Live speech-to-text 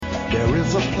There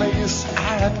is a place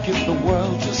I'd give the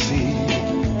world to see,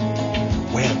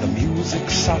 where the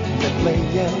music's softly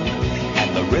playing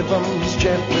and the rhythm's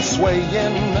gently swaying.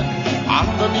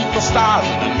 Underneath the stars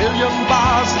and a million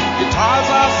bars, guitars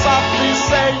are softly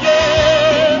saying,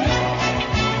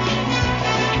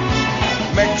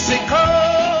 Mexico.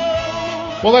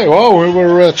 Well, there you are. We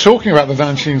were talking about the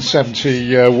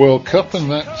 1970 World Cup,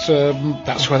 and that's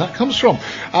where that comes from.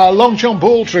 Long John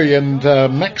Baldry and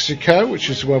Mexico, which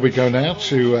is where we go now,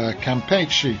 to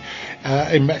Campeche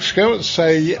in Mexico. Let's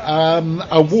say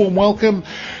a warm welcome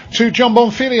to John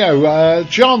Bonfiglio.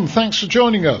 John, thanks for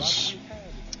joining us.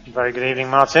 Very good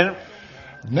evening, Martin.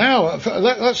 Now,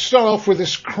 let's start off with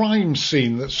this crime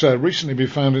scene that's recently been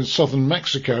found in southern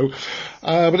Mexico.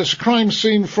 But it's a crime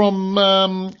scene from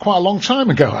quite a long time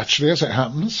ago, actually, as it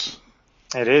happens.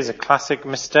 It is a classic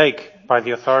mistake by the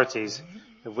authorities,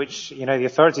 which, the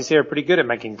authorities here are pretty good at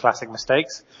making classic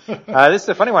mistakes. This is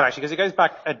a funny one, actually, because it goes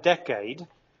back a decade.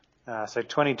 So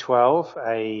 2012,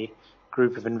 a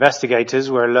group of investigators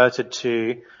were alerted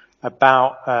to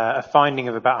about a finding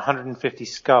of about 150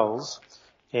 skulls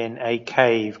in a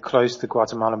cave close to the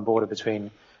Guatemalan border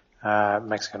between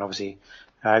Mexico and obviously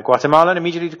Guatemala, and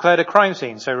immediately declared a crime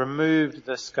scene. So removed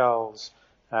the skulls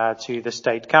to the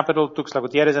state capital, Tuxtla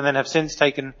Gutierrez, and then have since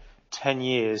taken 10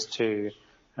 years to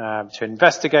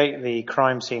investigate the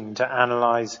crime scene, to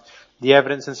analyze the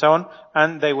evidence and so on.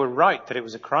 And they were right that it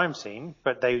was a crime scene,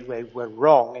 but they were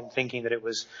wrong in thinking that it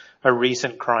was a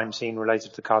recent crime scene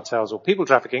related to cartels or people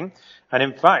trafficking, and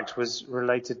in fact was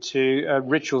related to a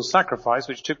ritual sacrifice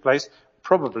which took place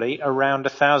probably around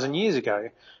 1,000 years ago.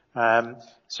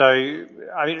 So,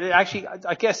 I mean, actually,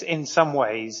 I guess in some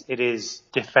ways it is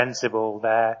defensible,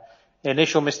 their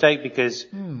initial mistake, because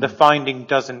the finding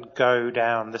doesn't go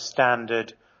down the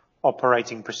standard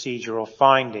operating procedure or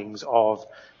findings of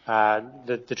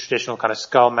the traditional kind of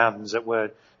skull mountains that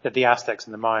the Aztecs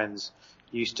and the Mayans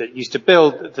used to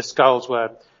build. The skulls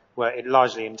were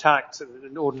largely intact.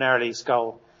 Ordinarily,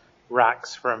 skull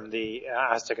racks from the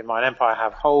Aztec and Mayan Empire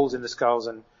have holes in the skulls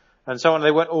and so on.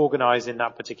 They weren't organized in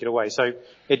that particular way. So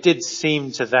it did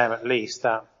seem to them, at least,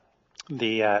 that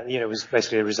it was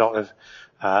basically a result of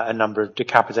a number of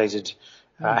decapitated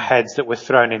heads that were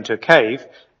thrown into a cave.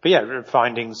 But yeah,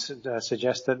 findings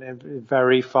suggest that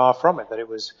very far from it, that it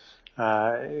was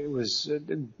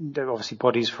obviously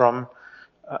bodies from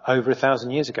over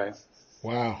 1,000 years ago.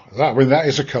 Wow. That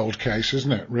is a cold case,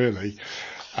 isn't it, really?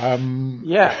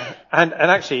 Yeah. And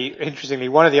actually, interestingly,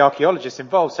 one of the archaeologists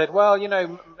involved said, well,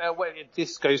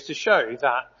 this goes to show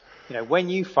that, when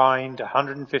you find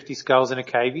 150 skulls in a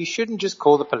cave, you shouldn't just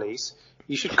call the police.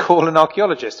 You should call an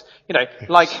archaeologist.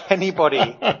 Like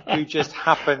anybody who just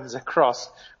happens across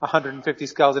 150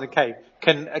 skulls in a cave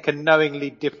can knowingly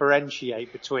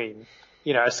differentiate between,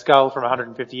 a skull from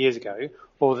 150 years ago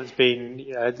or that's been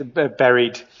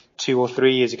buried 2 or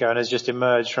 3 years ago and has just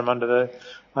emerged from under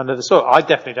the soil. I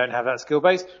definitely don't have that skill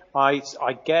base. I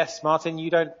guess, Martin, you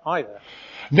don't either.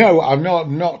 No, I'm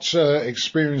not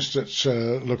experienced at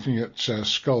looking at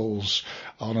skulls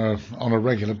on a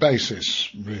regular basis,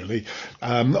 really.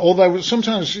 Although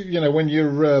sometimes, when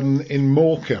you're in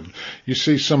Morecambe, you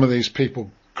see some of these people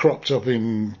cropped up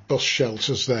in bus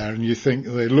shelters there, and you think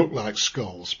they look like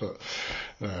skulls, but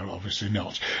they're obviously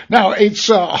not. Now, it's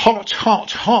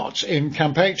hot in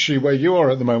Campeche, where you are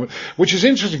at the moment, which is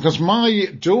interesting because my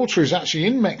daughter is actually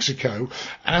in Mexico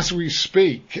as we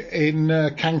speak, in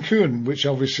Cancun, which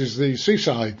obviously is the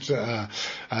seaside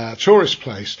tourist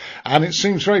place, and it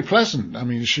seems very pleasant. I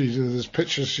mean,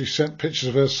 she sent pictures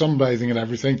of her sunbathing and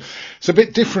everything. It's a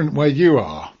bit different where you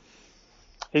are.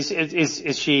 Is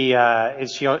she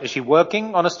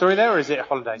working on a story there, or is it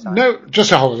holiday time? No,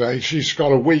 just a holiday. She's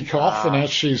got a week off, and as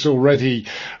she's already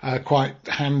quite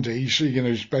handy,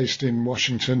 she's based in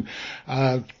Washington.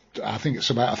 I think it's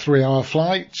about a 3-hour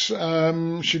flight.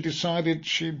 She decided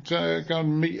she'd go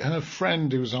and meet her friend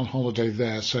who was on holiday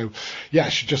there. So, yeah,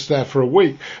 she's just there for a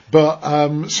week,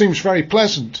 but seems very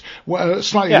pleasant.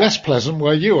 Slightly less pleasant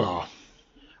where you are.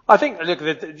 I think, look,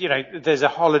 there's a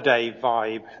holiday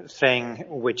vibe thing,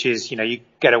 which is, you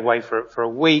get away for a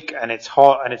week and it's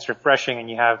hot and it's refreshing and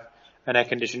you have an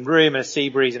air-conditioned room and a sea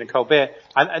breeze and a cold beer,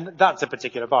 and that's a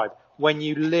particular vibe. When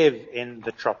you live in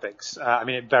the tropics,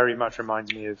 it very much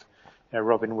reminds me of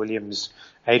Robin Williams,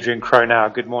 Adrian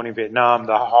Cronau, Good Morning Vietnam,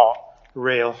 the hot,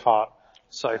 real hot,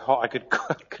 so hot I could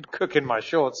cook in my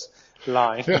shorts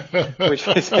line, which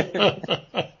is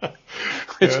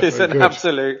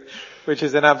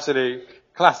an absolute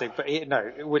classic. But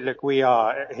look, we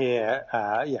are here,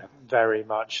 very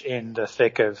much in the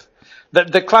thick of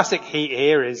the classic heat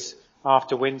here is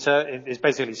after winter. It's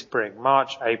basically spring,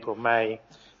 March, April, May,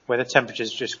 where the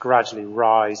temperatures just gradually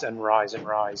rise and rise and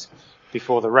rise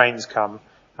before the rains come.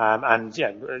 And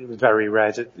yeah, very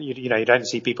rare to, you don't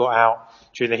see people out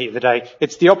during the heat of the day.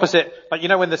 It's the opposite. Like,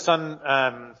 when the sun,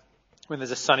 when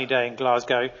there's a sunny day in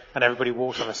Glasgow and everybody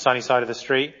walks on the sunny side of the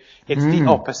street, it's the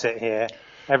opposite here.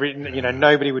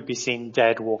 Nobody would be seen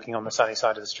dead walking on the sunny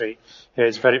side of the street. Here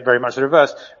it's very, very much the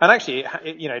reverse. And actually,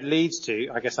 it leads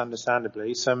to, I guess,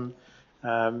 understandably, some,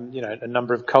 a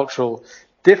number of cultural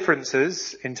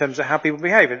differences in terms of how people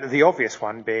behave. The obvious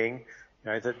one being,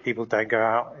 that people don't go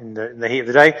out in the heat of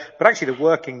the day. But actually the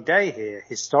working day here,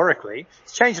 historically,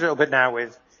 it's changed a little bit now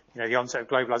with, the onset of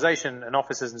globalization and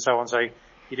offices and so on. So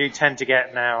you do tend to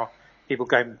get now people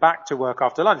going back to work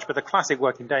after lunch. But the classic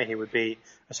working day here would be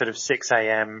a sort of 6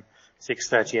 a.m.,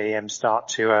 6:30 a.m. start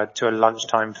to a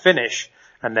lunchtime finish,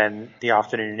 and then the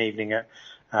afternoon and evening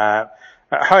at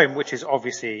home, which is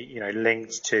obviously,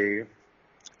 linked to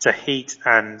heat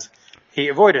and heat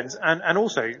avoidance. And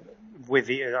also with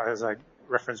as I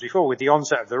referenced before, with the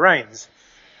onset of the rains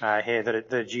here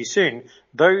that are due soon,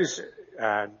 those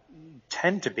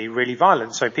tend to be really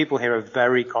violent. So people here are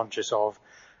very conscious of,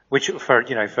 which for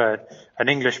an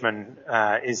Englishman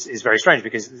is very strange,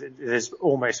 because there's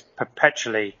almost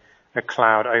perpetually a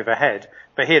cloud overhead,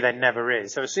 but here there never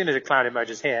is. So as soon as a cloud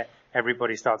emerges here,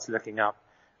 everybody starts looking up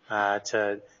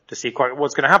to see quite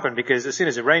what's going to happen, because as soon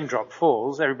as a raindrop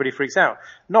falls, everybody freaks out.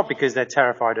 Not because they're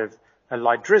terrified of a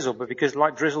light drizzle, but because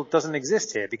light drizzle doesn't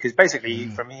exist here. Because basically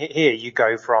from here you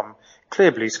go from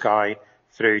clear blue sky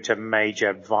through to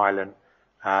major violent,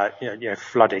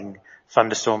 flooding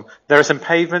thunderstorm. There are some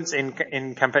pavements in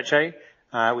Campeche,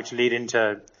 which lead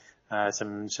into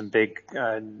some big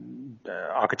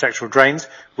architectural drains,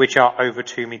 which are over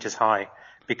 2 meters high,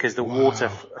 because the water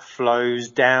flows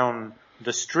down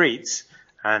the streets,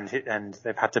 and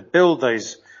they've had to build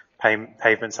those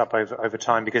pavements up over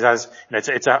time, because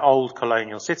it's an old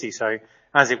colonial city. So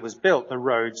as it was built, the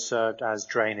roads served as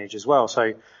drainage as well.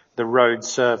 So the roads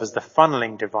serve as the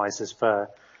funneling devices for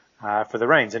the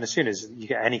rains. And as soon as you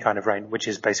get any kind of rain, which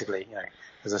is basically,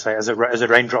 as I say, as a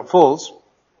raindrop falls,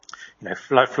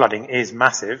 flooding is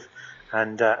massive,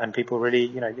 and people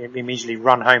really, immediately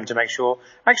run home to make sure,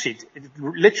 actually,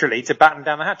 literally to batten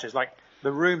down the hatches. Like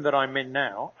the room that I'm in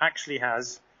now actually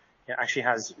has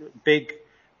big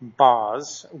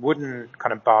bars, wooden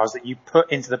kind of bars that you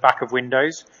put into the back of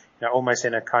windows, almost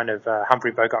in a kind of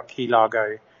Humphrey Bogart Key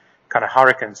Largo kind of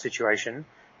hurricane situation,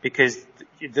 because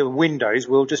the windows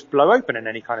will just blow open in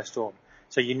any kind of storm.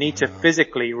 So you need to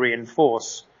physically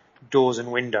reinforce doors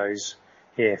and windows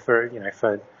here for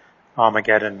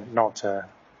Armageddon not to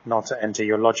enter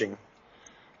your lodging.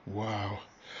 Wow.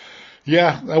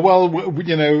 Yeah, well, we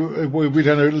don't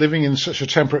know, living in such a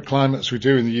temperate climate as we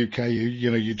do in the UK,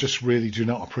 you just really do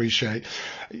not appreciate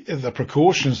the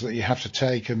precautions that you have to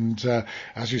take. And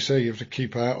as you say, you have to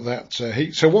keep out of that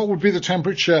heat. So what would be the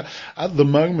temperature at the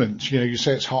moment? You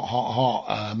say it's hot,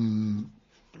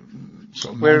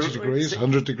 sort of 90 degrees,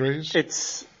 100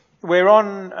 degrees? We're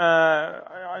on,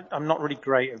 I'm not really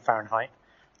great in Fahrenheit,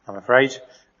 I'm afraid.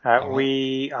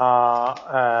 We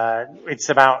are, it's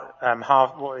about,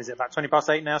 about 20 past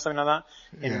 8 now, something like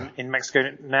that, in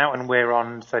Mexico now, and we're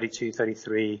on 32,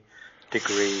 33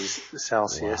 degrees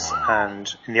Celsius. Wow.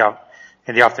 And in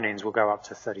the afternoons we'll go up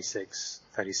to 36,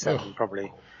 37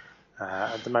 probably,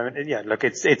 at the moment. Yeah, look,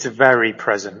 it's very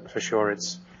present for sure.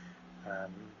 It's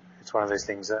one of those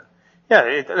things that,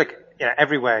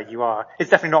 everywhere you are. It's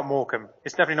definitely not Morecambe.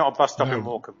 It's definitely not a bus stop in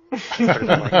Morecambe.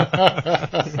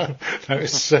 No, it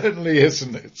certainly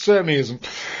isn't. It certainly isn't.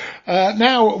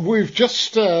 Now, we've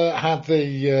just had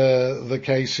the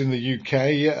case in the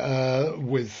UK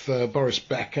with Boris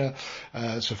Becker.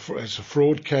 It's a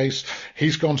fraud case.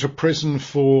 He's gone to prison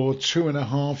for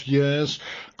 2.5 years.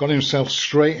 Got himself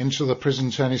straight into the prison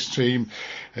tennis team.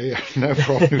 No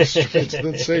problem, straight to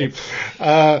the team.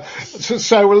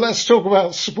 So let's talk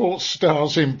about sports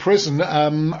stars in prison.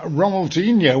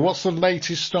 Ronaldinho, what's the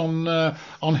latest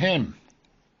on him?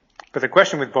 But the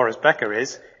question with Boris Becker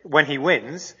is, when he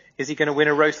wins, is he going to win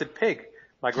a roasted pig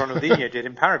like Ronaldinho did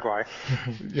in Paraguay?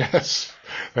 Yes,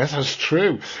 that's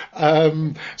true.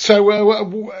 Is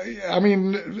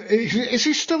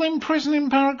he still in prison in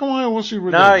Paraguay, or was he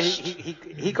released? No,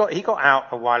 he got out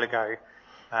a while ago.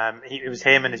 It was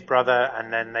him and his brother,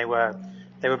 and then they were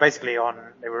basically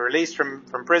they were released from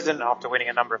prison after winning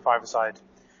a number of five-a-side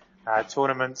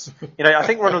tournaments. I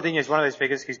think Ronaldinho is one of those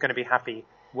figures who's going to be happy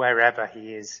wherever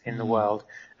he is in the world,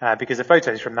 because the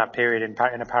photos from that period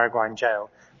in a Paraguayan jail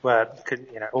were,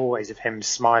 always of him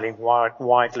smiling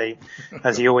widely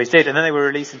as he always did. And then they were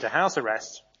released into house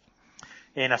arrest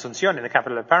in Asunción, in the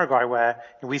capital of Paraguay, where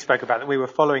we spoke about that. We were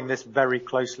following this very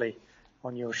closely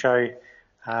on your show,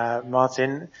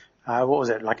 Martin. What was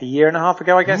it, like a year and a half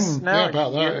ago, I guess now? Yeah,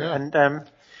 about that, yeah.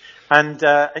 And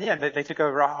yeah, they took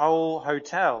over a whole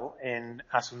hotel in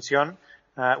Asunción,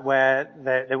 where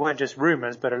there weren't just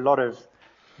rumors, but a lot of,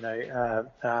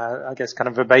 I guess kind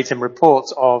of verbatim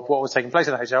reports of what was taking place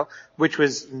in the hotel, which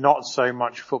was not so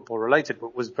much football related,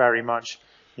 but was very much,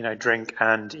 drink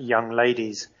and young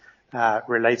ladies,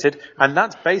 related. And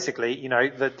that's basically,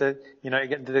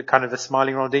 the kind of the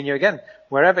smiling Ronaldinho again.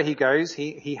 Wherever he goes,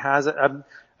 he has a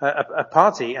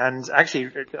party. And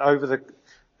actually over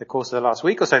the course of the last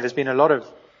week or so, there's been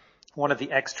one of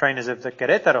the ex-trainers of the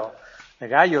Querétaro, the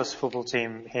Gallos football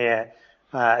team here,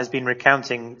 has been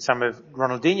recounting some of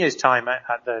Ronaldinho's time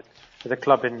at the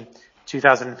club in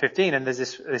 2015. And there's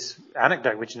this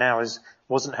anecdote which now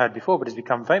wasn't heard before, but has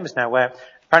become famous now, where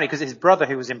apparently because his brother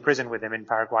who was in prison with him in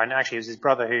Paraguay, and actually it was his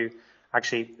brother who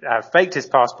actually faked his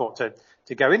passport to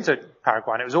go into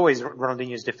Paraguay. And it was always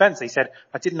Ronaldinho's defense. He said,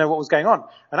 I didn't know what was going on.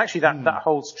 And actually that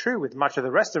holds true with much of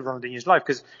the rest of Ronaldinho's life,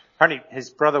 because apparently his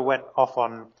brother went off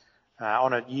on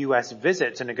a US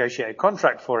visit to negotiate a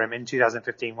contract for him in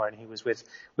 2015 when he was with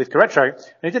Querétaro. And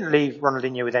he didn't leave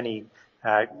Ronaldinho with any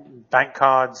bank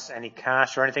cards, any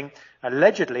cash or anything.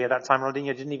 Allegedly at that time,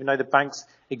 Ronaldinho didn't even know the banks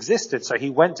existed. So he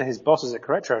went to his bosses at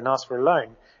Querétaro and asked for a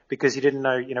loan because he didn't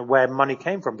know, where money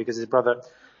came from, because his brother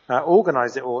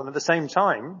organized it all. And at the same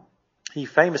time, he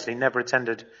famously never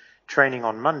attended training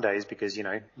on Mondays because,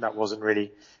 that wasn't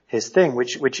really his thing,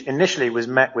 which initially was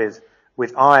met with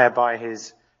ire by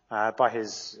his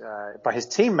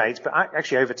teammates. But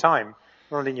actually over time,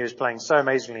 Ronaldinho was playing so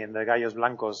amazingly and the Gallos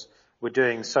Blancos were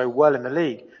doing so well in the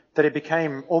league that it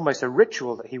became almost a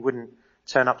ritual that he wouldn't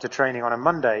turn up to training on a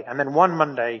Monday. And then one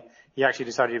Monday, he actually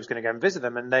decided he was going to go and visit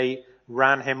them, and they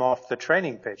ran him off the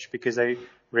training pitch because they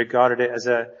regarded it as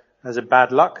a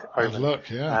bad luck omen. Bad luck,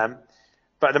 yeah.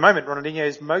 But at the moment, Ronaldinho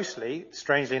is mostly,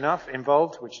 strangely enough,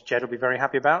 involved, which Jed will be very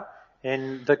happy about,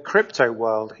 in the crypto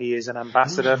world. He is an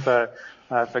ambassador for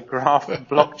Graph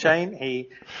blockchain. He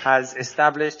has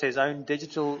established his own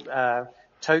digital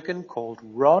token called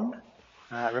Ron,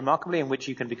 remarkably, in which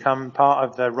you can become part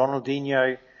of the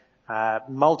Ronaldinho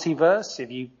multiverse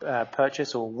if you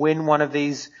purchase or win one of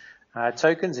these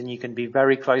tokens, and you can be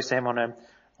very close to him on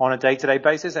a day-to-day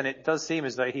basis. And it does seem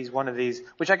as though he's one of these,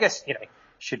 which I guess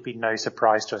should be no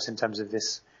surprise to us in terms of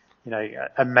this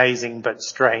amazing but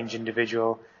strange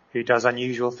individual who does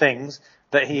unusual things,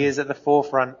 that he is at the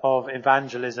forefront of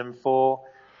evangelism for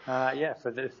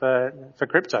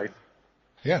crypto.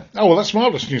 Yeah. Oh, well, that's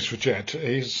marvellous news for Jed.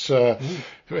 His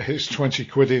 20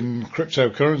 quid in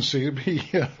cryptocurrency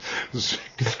is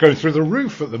going through the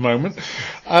roof at the moment.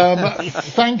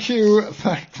 Thank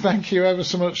you ever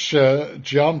so much,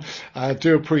 John. I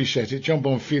do appreciate it. John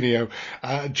Bonfiglio,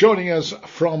 joining us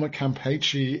from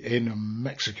Campeche in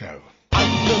Mexico.